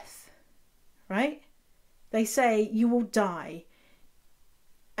death, right? They say you will die.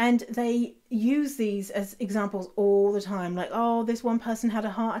 And they use these as examples all the time. Like, oh, this one person had a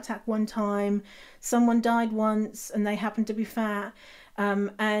heart attack one time. Someone died once and they happened to be fat.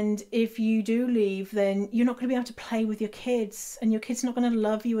 And if you do leave, then you're not going to be able to play with your kids. And your kids are not going to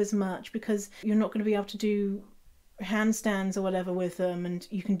love you as much because you're not going to be able to do handstands or whatever with them. And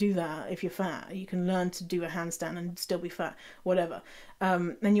you can do that if you're fat. You can learn to do a handstand and still be fat, whatever.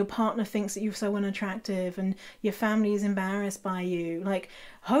 And your partner thinks that you're so unattractive and your family is embarrassed by you. Like,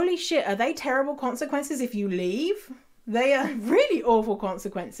 holy shit, are they terrible consequences if you leave? They are really awful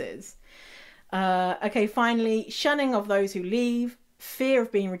consequences. Okay, finally, shunning of those who leave, fear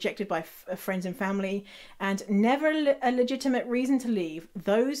of being rejected by friends and family, and never a legitimate reason to leave.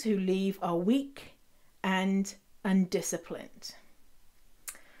 Those who leave are weak and undisciplined.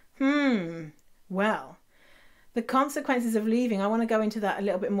 Well, the consequences of leaving, I want to go into that a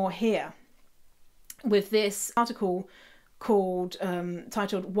little bit more here with this article called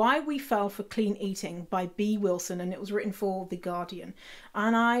titled Why We Fell for Clean Eating by B. Wilson, and it was written for The Guardian.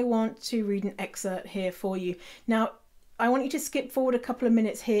 And I want to read an excerpt here for you. Now, I want you to skip forward a couple of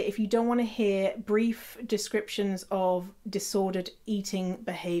minutes here if you don't want to hear brief descriptions of disordered eating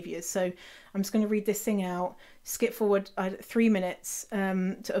behaviours. So I'm just going to read this thing out, skip forward 3 minutes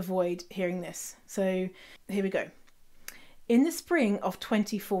to avoid hearing this. So here we go. In the spring of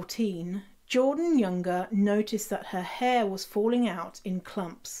 2014, Jordan Younger noticed that her hair was falling out in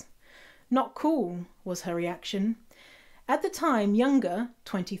clumps. Not cool, was her reaction. At the time, Younger,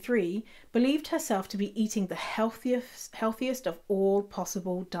 23, believed herself to be eating the healthiest of all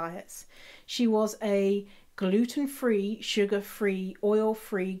possible diets. She was a gluten-free, sugar-free,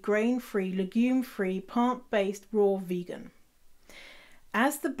 oil-free, grain-free, legume-free, plant-based raw vegan.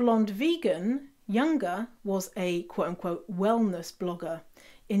 As the blonde vegan, Younger was a quote-unquote wellness blogger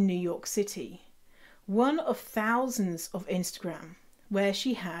in New York City, one of thousands of Instagram, where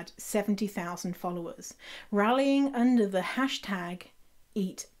she had 70,000 followers, rallying under the hashtag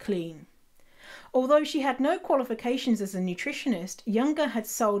 #EatClean. Although she had no qualifications as a nutritionist, Younger had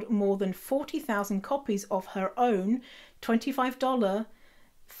sold more than 40,000 copies of her own $25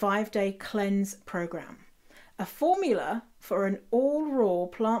 5-day cleanse program, a formula for an all-raw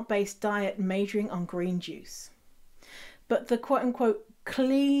plant-based diet majoring on green juice. But the quote-unquote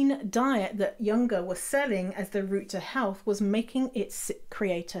clean diet that Younger was selling as the route to health was making its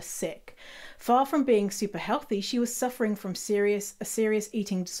creator sick. Far from being super healthy, she was suffering from a serious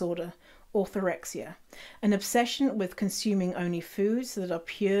eating disorder, orthorexia, an obsession with consuming only foods that are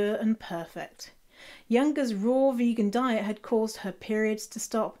pure and perfect. Younger's raw vegan diet had caused her periods to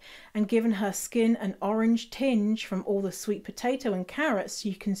stop and given her skin an orange tinge from all the sweet potato and carrots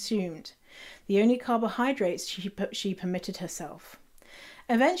she consumed, the only carbohydrates she permitted herself.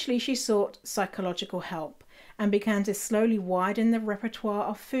 Eventually, she sought psychological help and began to slowly widen the repertoire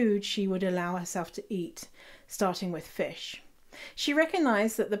of foods she would allow herself to eat, starting with fish. She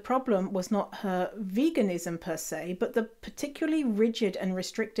recognized that the problem was not her veganism per se, but the particularly rigid and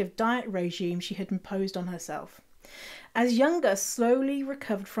restrictive diet regime she had imposed on herself. As Younger slowly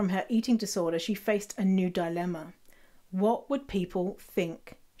recovered from her eating disorder, she faced a new dilemma. What would people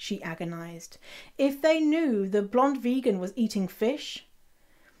think? She agonized. If they knew the blonde vegan was eating fish?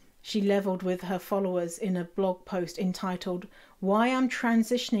 She leveled with her followers in a blog post entitled, "Why I'm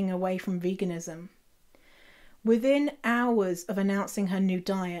Transitioning Away from Veganism." Within hours of announcing her new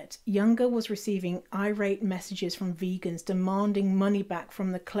diet, Younger was receiving irate messages from vegans demanding money back from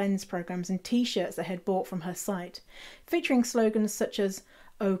the cleanse programs and t-shirts they had bought from her site, featuring slogans such as,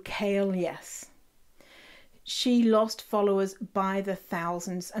 "Oh, kale, yes." She lost followers by the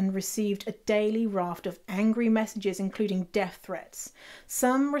thousands and received a daily raft of angry messages, including death threats.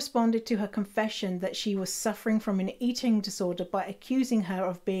 Some responded to her confession that she was suffering from an eating disorder by accusing her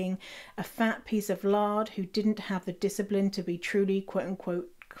of being a fat piece of lard who didn't have the discipline to be truly,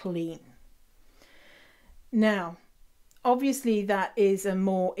 quote-unquote, clean. Now, obviously that is a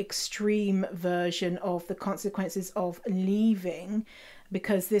more extreme version of the consequences of leaving,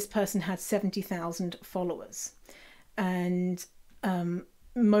 because this person had 70,000 followers. And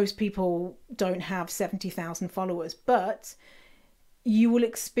most people don't have 70,000 followers, but you will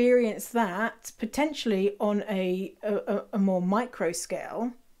experience that potentially on a more micro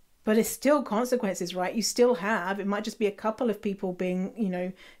scale, but it's still consequences, right? You still have, it might just be a couple of people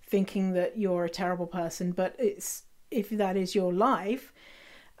being, thinking that you're a terrible person, but it's, if that is your life,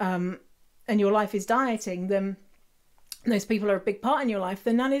 and your life is dieting, then those people are a big part in your life,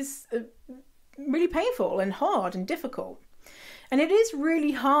 then that is really painful and hard and difficult. And it is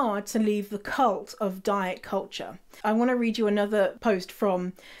really hard to leave the cult of diet culture. I want to read you another post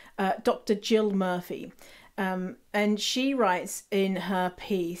from Dr. Jill Murphy. And she writes in her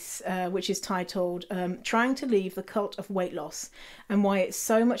piece, which is titled, "Trying to Leave the Cult of Weight Loss and Why It's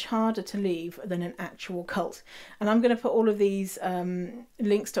So Much Harder to Leave Than an Actual Cult." And I'm going to put all of these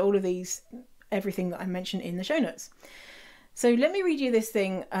links to all of these, everything that I mentioned in the show notes. So let me read you this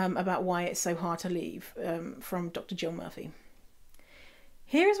thing about why it's so hard to leave from Dr. Jill Murphy.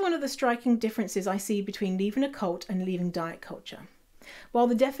 "Here is one of the striking differences I see between leaving a cult and leaving diet culture. While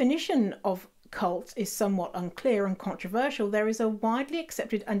the definition of cult is somewhat unclear and controversial, there is a widely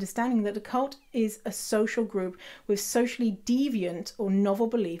accepted understanding that a cult is a social group with socially deviant or novel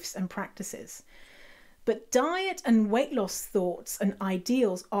beliefs and practices. But diet and weight loss thoughts and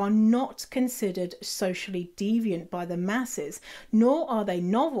ideals are not considered socially deviant by the masses, nor are they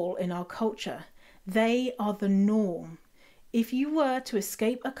novel in our culture. They are the norm. If you were to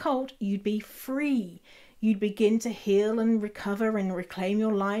escape a cult, you'd be free. You'd begin to heal and recover and reclaim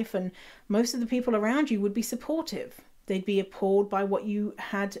your life, and most of the people around you would be supportive. They'd be appalled by what you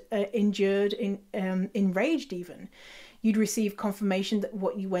had endured, enraged even. You'd receive confirmation that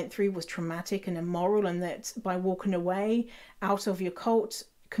what you went through was traumatic and immoral, and that by walking away out of your cult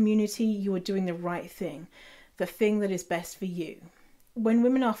community, you were doing the right thing, the thing that is best for you. When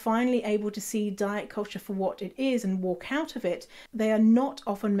women are finally able to see diet culture for what it is and walk out of it, they are not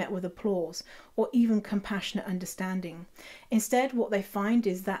often met with applause or even compassionate understanding. Instead, what they find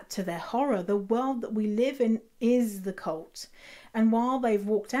is that, to their horror, the world that we live in is the cult. And while they've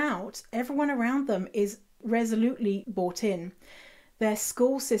walked out, everyone around them is resolutely bought in. Their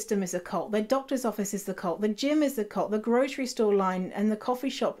school system is a cult, their doctor's office is the cult, the gym is the cult, the grocery store line and the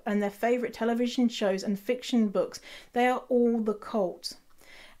coffee shop and their favourite television shows and fiction books, they are all the cult.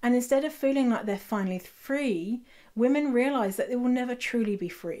 And instead of feeling like they're finally free, women realise that they will never truly be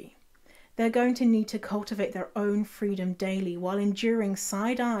free. They're going to need to cultivate their own freedom daily while enduring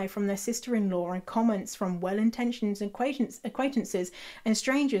side-eye from their sister-in-law and comments from well-intentioned acquaintances and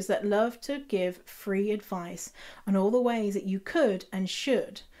strangers that love to give free advice on all the ways that you could and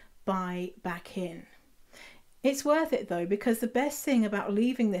should buy back in. It's worth it though, because the best thing about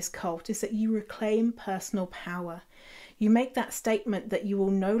leaving this cult is that you reclaim personal power. You make that statement that you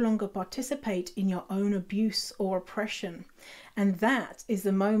will no longer participate in your own abuse or oppression. And that is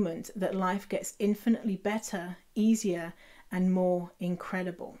the moment that life gets infinitely better, easier, and more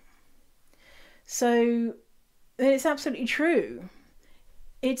incredible. So it's absolutely true.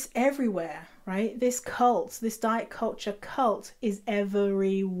 It's everywhere, right? This cult, this diet culture cult is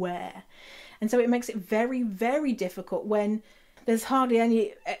everywhere. And so it makes it very, very difficult when there's hardly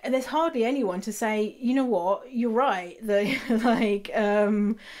anyone to say, you know what, you're right,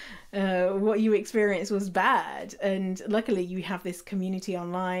 what you experienced was bad. And luckily you have this community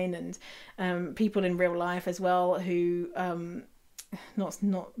online and people in real life as well who not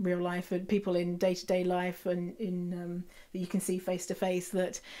real life, but people in day-to-day life and in that you can see face to face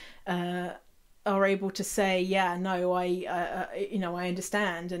that are able to say, yeah, no, I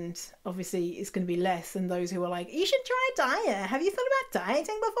understand, and obviously it's going to be less than those who are like, you should try a diet. Have you thought about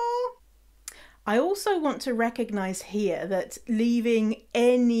dieting before? I also want to recognize here that leaving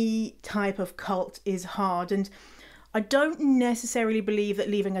any type of cult is hard, and I don't necessarily believe that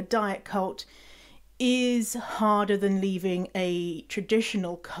leaving a diet cult is harder than leaving a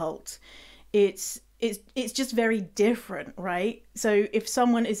traditional cult. It's just very different, right? So if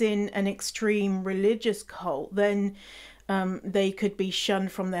someone is in an extreme religious cult, then they could be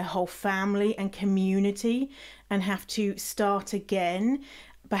shunned from their whole family and community and have to start again,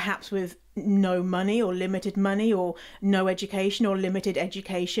 perhaps with no money or limited money or no education or limited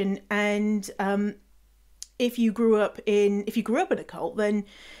education. And if you grew up in a cult, then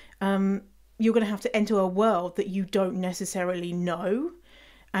you're going to have to enter a world that you don't necessarily know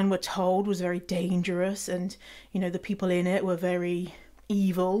and were told was very dangerous, and the people in it were very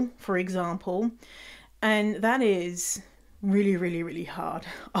evil, for example. And that is really, really, really hard,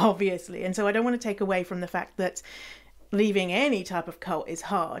 obviously. And so I don't want to take away from the fact that leaving any type of cult is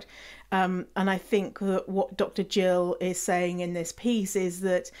hard. And I think that what Dr. Jill is saying in this piece is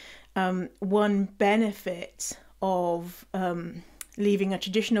that one benefit of leaving a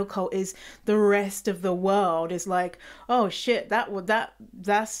traditional cult is the rest of the world is like, oh shit,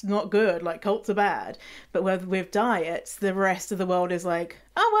 that's not good, like cults are bad. But with diets, the rest of the world is like,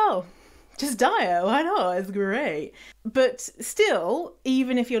 oh well, just diet, why not, it's great. But still,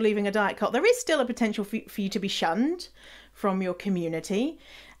 even if you're leaving a diet cult, there is still a potential for you to be shunned from your community,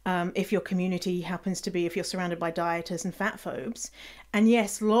 if your community happens to be, if you're surrounded by dieters and fat phobes. And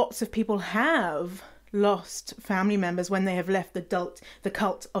yes, lots of people have lost family members when they have left the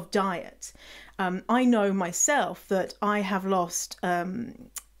cult of diet. I know myself that I have lost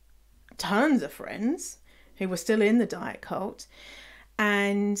tons of friends who were still in the diet cult,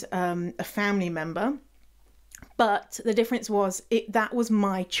 and a family member. But the difference was that was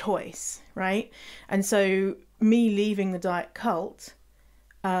my choice, right? And so me leaving the diet cult,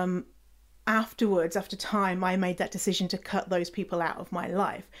 afterwards, after time, I made that decision to cut those people out of my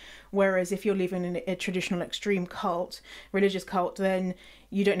life. Whereas if you're living in a traditional extreme cult, religious cult, then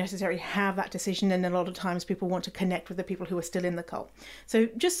you don't necessarily have that decision. And a lot of times people want to connect with the people who are still in the cult. So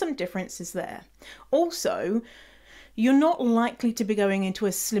just some differences there. Also, you're not likely to be going into a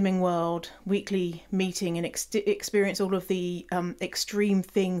Slimming World weekly meeting and experience all of the extreme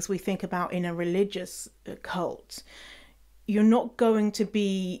things we think about in a religious cult. You're not going to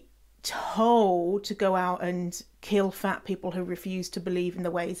be told to go out and kill fat people who refuse to believe in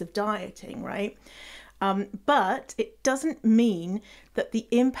the ways of dieting, right? But it doesn't mean that the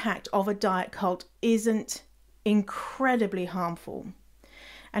impact of a diet cult isn't incredibly harmful.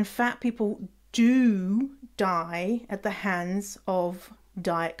 And fat people do die at the hands of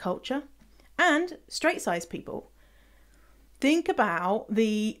diet culture and straight-sized people. Think about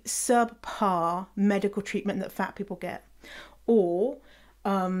the subpar medical treatment that fat people get. Or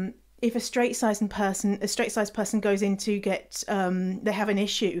if a straight-sized person goes in to get, they have an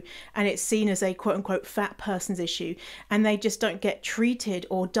issue and it's seen as a quote-unquote fat person's issue, and they just don't get treated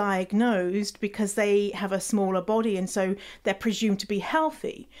or diagnosed because they have a smaller body, and so they're presumed to be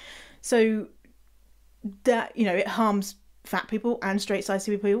healthy. So that, it harms fat people and straight-sized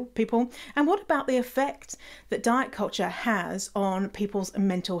people. And what about the effect that diet culture has on people's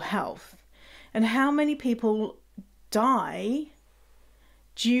mental health? And how many people die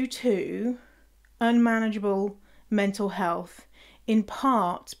due to unmanageable mental health, in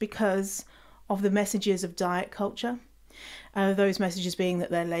part because of the messages of diet culture? Those messages being that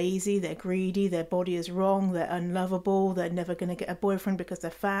they're lazy, they're greedy, their body is wrong, they're unlovable, they're never going to get a boyfriend because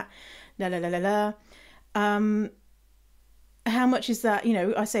they're fat, la la la la la. How much is that,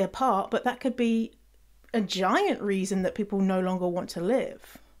 I say a part, but that could be a giant reason that people no longer want to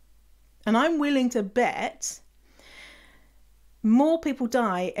live. And I'm willing to bet more people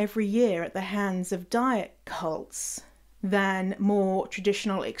die every year at the hands of diet cults than more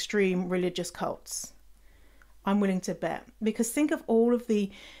traditional extreme religious cults. I'm willing to bet, because think of all of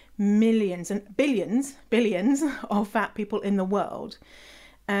the millions and billions of fat people in the world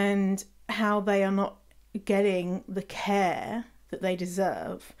and how they are not getting the care that they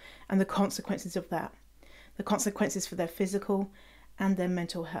deserve, and the consequences of that, the consequences for their physical and their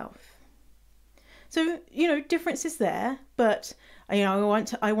mental health. So, differences there, but I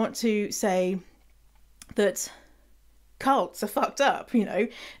want to say that cults are fucked up.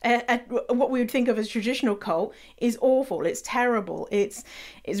 What we would think of as traditional cult is awful. It's terrible. It's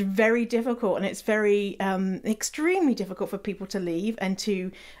very difficult, and it's very extremely difficult for people to leave and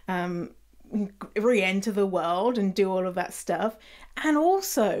to re-enter the world and do all of that stuff. And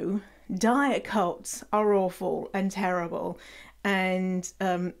also, diet cults are awful and terrible, and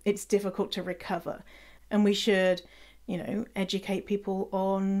it's difficult to recover. And we should, educate people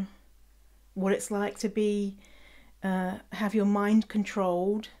on what it's like to be, have your mind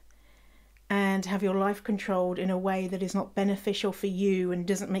controlled and have your life controlled in a way that is not beneficial for you and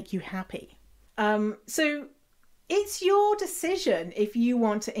doesn't make you happy. So it's your decision if you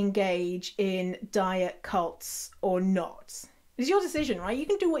want to engage in diet cults or not. It's your decision, right? You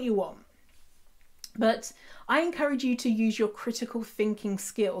can do what you want. But I encourage you to use your critical thinking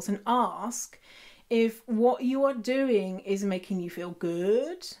skills and ask if what you are doing is making you feel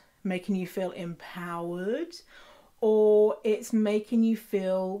good, making you feel empowered, or it's making you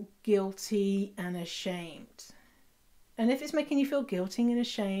feel guilty and ashamed. And if it's making you feel guilty and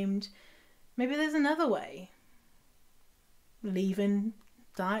ashamed, maybe there's another way. Leaving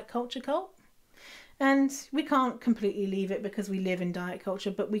diet culture cult. And we can't completely leave it because we live in diet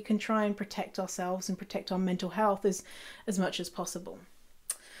culture, but we can try and protect ourselves and protect our mental health as much as possible.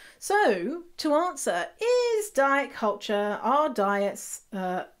 So, to answer, is diet culture, are diets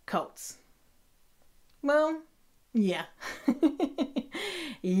cults? Well, yeah.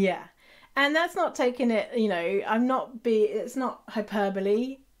 Yeah. And that's not taking it, it's not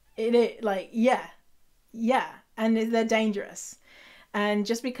hyperbole. Yeah. And they're dangerous. And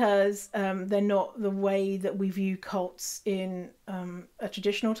just because they're not the way that we view cults in a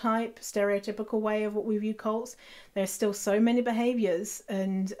traditional type, stereotypical way of what we view cults, there's still so many behaviours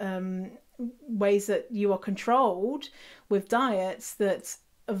and ways that you are controlled with diets that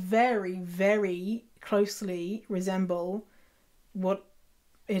are very, very closely resemble what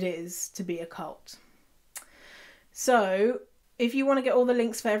it is to be a cult. So if you want to get all the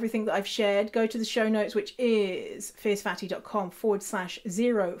links for everything that I've shared, go to the show notes, which is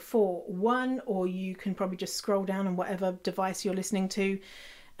fiercefatty.com/041, or you can probably just scroll down on whatever device you're listening to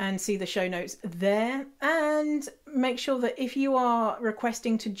and see the show notes there. And make sure that if you are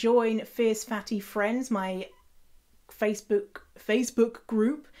requesting to join Fierce Fatty Friends, my Facebook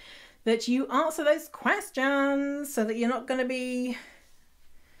group, that you answer those questions so that you're not going to be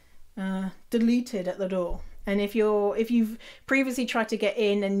deleted at the door. And if you've previously tried to get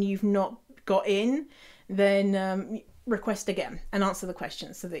in and you've not got in, then request again and answer the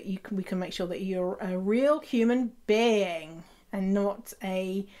questions so that we can make sure that you're a real human being and not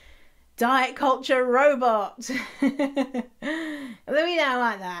a diet culture robot. We don't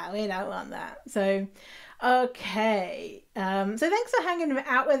want that. We don't want that. So, okay. So thanks for hanging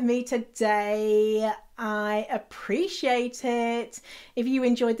out with me today. I appreciate it. If you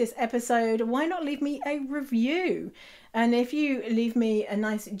enjoyed this episode, why not leave me a review? And if you leave me a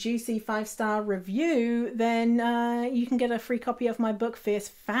nice juicy 5-star review, then you can get a free copy of my book, Fierce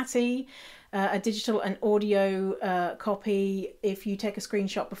Fatty, a digital and audio copy if you take a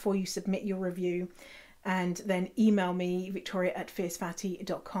screenshot before you submit your review, and then email me,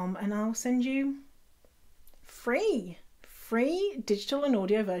 victoria@fiercefatty.com, and I'll send you free digital and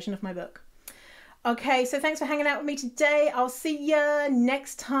audio version of my book. Okay, so thanks for hanging out with me today. I'll see you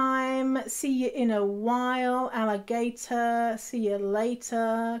next time. See you in a while, alligator. See you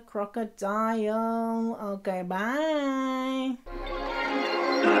later, crocodile. Okay, bye.